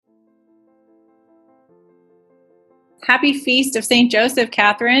Happy Feast of St. Joseph,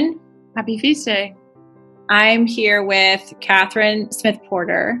 Catherine. Happy Feast Day. I'm here with Catherine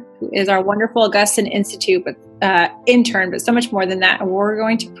Smith-Porter, who is our wonderful Augustine Institute intern, but so much more than that. And we're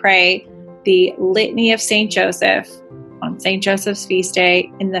going to pray the Litany of St. Joseph on St. Joseph's Feast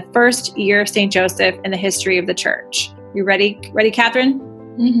Day in the first year of St. Joseph in the history of the Church. You ready? Ready, Catherine?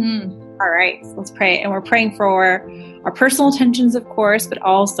 Mm-hmm. All right, so let's pray. And we're praying for our personal intentions, of course, but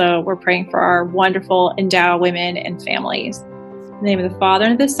also we're praying for our wonderful endowed women and families. In the name of the Father,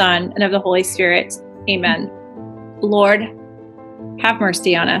 and of the Son, and of the Holy Spirit. Amen. Lord, have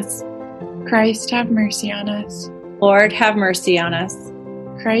mercy on us. Christ, have mercy on us. Lord, have mercy on us.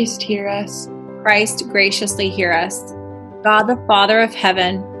 Christ, hear us. Christ, graciously hear us. God, the Father of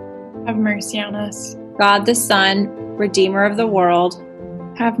heaven, have mercy on us. God, the Son, Redeemer of the world,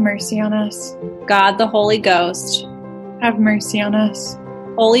 have mercy on us. God, the Holy Ghost, have mercy on us.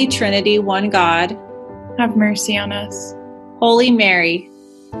 Holy Trinity, one God, have mercy on us. Holy Mary,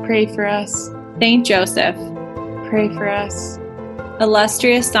 pray for us. Saint Joseph, pray for us.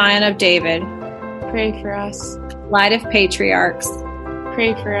 Illustrious Scion of David, pray for us. Light of Patriarchs,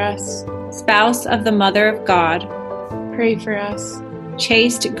 pray for us. Spouse of the Mother of God, pray for us.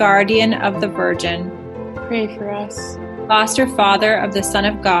 Chaste Guardian of the Virgin, pray for us. Foster Father of the Son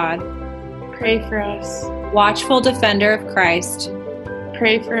of God, pray for us. Watchful Defender of Christ,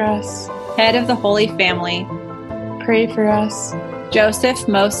 pray for us. Head of the Holy Family, pray for us. Joseph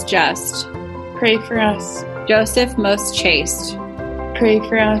most just, pray for us. Joseph most chaste, pray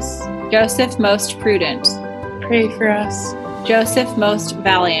for us. Joseph most prudent, pray for us. Joseph most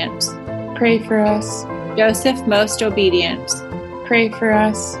valiant, pray for us. Joseph most obedient, pray for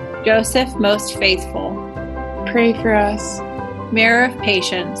us. Joseph most faithful, pray for us. Mirror of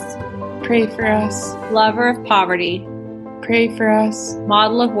patience, pray for us. Lover of poverty, pray for us.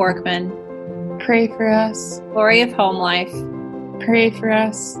 Model of workmen, pray for us. Glory of home life, pray for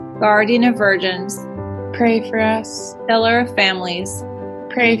us. Guardian of virgins, pray for us. Pillar of families,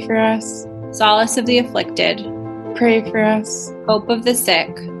 pray for us. Solace of the afflicted, pray for us. Hope of the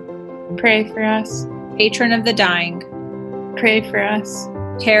sick, pray for us. Patron of the dying, pray for us.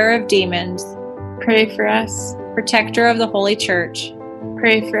 Terror of demons, pray for us. Protector of the Holy Church,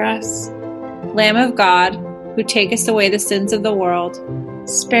 pray for us. Lamb of God, who takest away the sins of the world,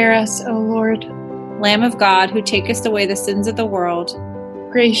 spare us, O Lord. Lamb of God, who takest away the sins of the world,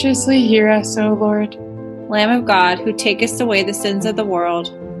 graciously hear us, O Lord. Lamb of God, who takest away the sins of the world,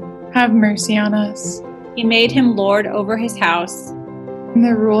 have mercy on us. He made him Lord over his house, and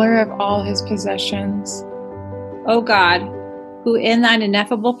the ruler of all his possessions. O God, who in thine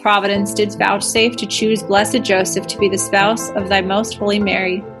ineffable providence didst vouchsafe to choose blessed Joseph to be the spouse of thy most holy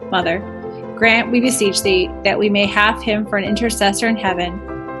Mary, Mother, grant, we beseech thee, that we may have him for an intercessor in heaven,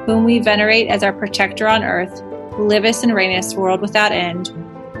 whom we venerate as our protector on earth, who livest and reignest world without end.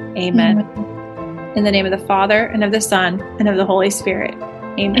 Amen. In the name of the Father, and of the Son, and of the Holy Spirit.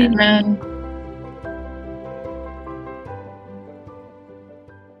 Amen. Amen.